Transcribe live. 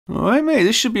Alright mate,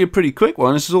 this should be a pretty quick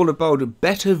one. This is all about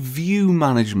better view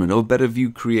management or better view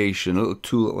creation. A little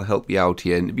tool that will help you out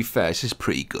here. And to be fair, this is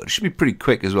pretty good. It should be pretty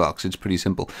quick as well because it's pretty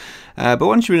simple. But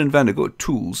once you're in Inventor, go to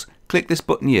Tools, click this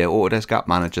button here, Autodesk App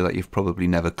Manager, that you've probably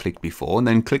never clicked before. And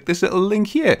then click this little link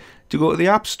here to go to the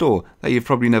App Store that you've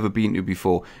probably never been to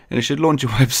before. And it should launch a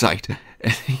website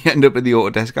and you end up in the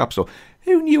Autodesk App Store.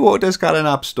 Who knew Autodesk had an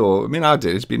App Store? I mean, I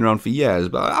did. It's been around for years,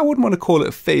 but I wouldn't want to call it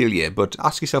a failure. But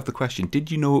ask yourself the question, did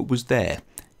you know it was there?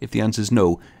 If the answer is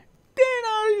no,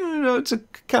 then it's a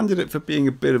candidate for being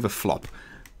a bit of a flop.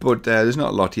 But there's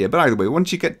not a lot here. But either way,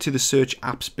 once you get to the search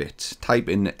apps bit, type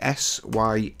in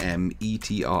SYMETRI.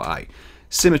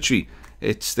 Symmetry.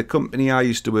 It's the company I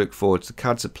used to work for. It's the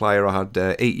CAD supplier I had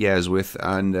 8 years with,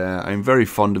 and I'm very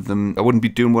fond of them. I wouldn't be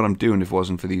doing what I'm doing if it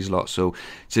wasn't for these lots. So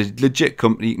it's a legit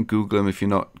company. You can Google them if you're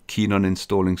not keen on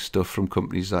installing stuff from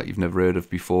companies that you've never heard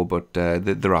of before, but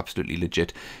they're absolutely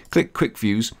legit. Click Quick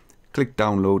Views, click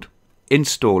Download,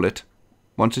 install it.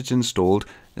 Once it's installed,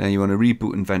 you want to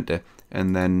reboot Inventor,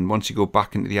 and then once you go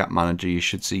back into the App Manager, you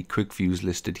should see Quick Views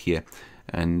listed here.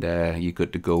 And you're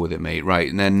good to go with it, mate. Right,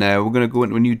 and then we're going to go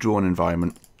into a new drawing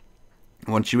environment.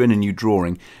 Once you're in a new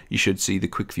drawing, you should see the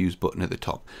Quick Views button at the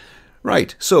top.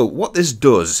 Right, so what this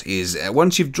does is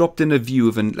once you've dropped in a view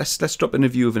of an let's drop in a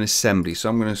view of an assembly. So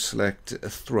I'm going to select a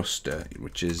thruster,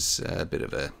 which is a bit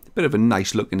of a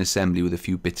nice looking assembly with a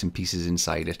few bits and pieces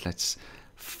inside it. Let's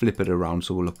flip it around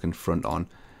so we're looking front on.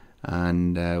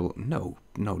 And no,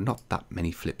 not that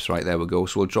many flips. Right, there we go.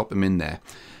 So we'll drop them in there.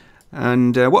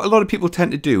 And what a lot of people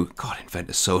tend to do, God,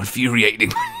 Inventor's so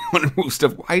infuriating when I move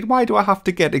stuff. Why do I have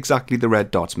to get exactly the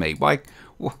red dots, mate? Why?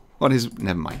 What is?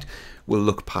 Never mind. We'll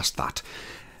look past that.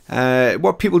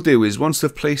 What people do is once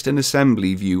they've placed an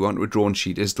assembly view onto a drawing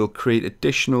sheet, is they'll create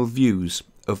additional views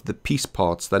of the piece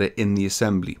parts that are in the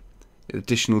assembly,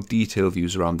 additional detail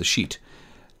views around the sheet,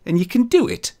 and you can do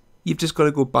it. You've just got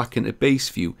to go back into base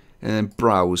view and then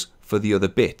browse for the other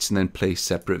bits and then place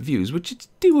separate views, which is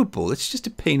doable. It's just a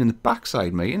pain in the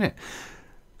backside, mate, isn't it?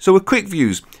 So with Quick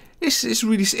Views, it's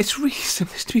really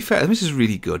simple. To be fair, this is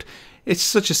really good. It's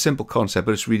such a simple concept,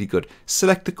 but it's really good.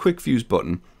 Select the Quick Views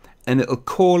button and it'll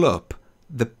call up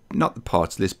not the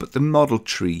parts list, but the model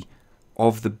tree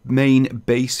of the main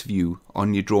base view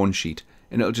on your drawing sheet,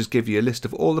 and it'll just give you a list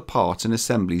of all the parts and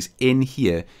assemblies in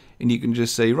here, and you can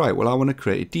just say, right, well, I want to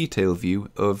create a detail view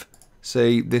of,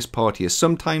 say, this part here.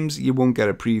 Sometimes you won't get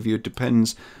a preview. It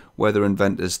depends whether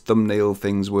Inventor's thumbnail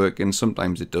things work, and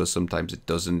sometimes it does, sometimes it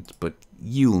doesn't, but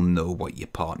you'll know what your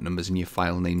part numbers and your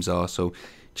file names are, so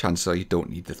chances are you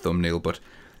don't need the thumbnail. But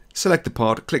select the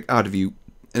part, click Add View,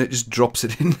 and it just drops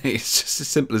it in there. It's just as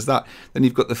simple as that. Then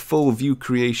you've got the full view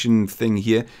creation thing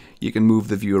here. You can move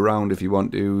the view around if you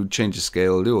want to, change the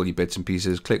scale, do all your bits and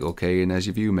pieces, click OK, and there's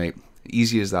your view, mate.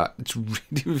 Easy as that. It's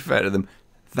really fair to them.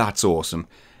 That's awesome.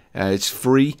 It's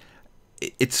free.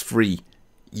 It's free.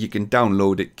 You can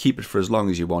download it, keep it for as long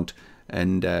as you want,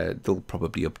 and they'll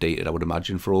probably update it, I would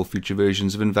imagine, for all future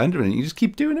versions of Inventor. And you just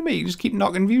keep doing it, mate. You just keep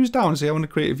knocking views down. Say, I want to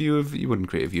create a view of... You wouldn't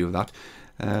create a view of that.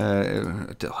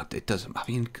 It doesn't... I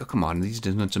mean, come on. These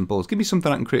are nuts and bolts. Give me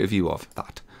something I can create a view of.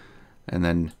 That. And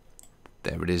then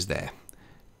there it is there.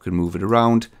 You can move it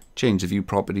around, change the view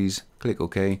properties, click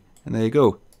OK, and there you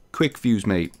go. Quick Views,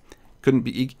 mate. Couldn't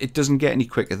be... It doesn't get any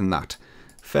quicker than that.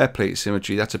 Fair play to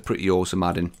Symmetry. That's a pretty awesome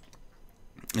add-in,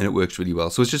 and it works really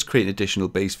well. So it's just creating additional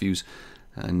base views,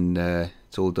 and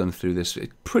it's all done through this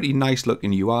pretty nice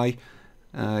looking UI.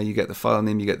 You get the file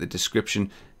name, you get the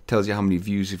description, tells you how many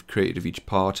views you've created of each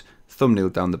part, thumbnail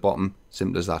down the bottom,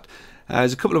 simple as that.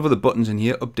 There's a couple of other buttons in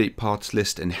here, update parts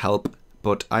list and help,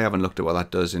 but I haven't looked at what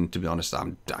that does, and to be honest,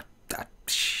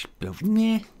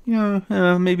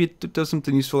 maybe it does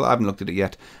something useful. I haven't looked at it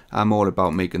yet. I'm all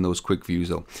about making those quick views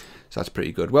though. So that's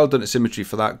pretty good. Well done to Symmetry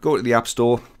for that. Go to the App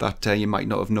Store that you might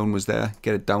not have known was there.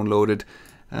 Get it downloaded,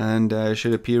 and it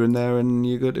should appear in there, and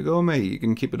you're good to go, mate. You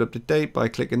can keep it up to date by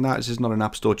clicking that. This is not an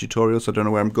App Store tutorial, so I don't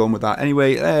know where I'm going with that.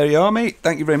 Anyway, there you are, mate.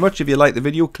 Thank you very much. If you like the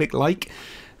video, click like.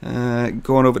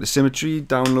 Go on over to Symmetry,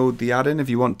 download the add-in if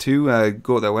you want to.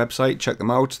 Go to their website, check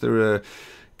them out. They're a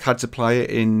CAD supplier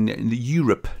in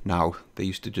Europe now. They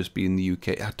used to just be in the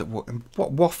UK.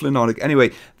 What waffling on? Anyway,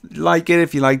 like it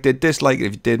if you liked it, dislike it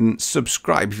if you didn't,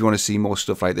 subscribe if you want to see more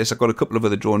stuff like this. I've got a couple of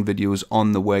other drawing videos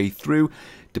on the way through.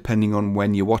 Depending on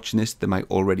when you're watching this, they might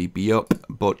already be up.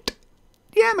 But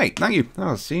yeah, mate, thank you.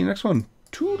 I'll see you next one.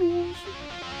 Toodles.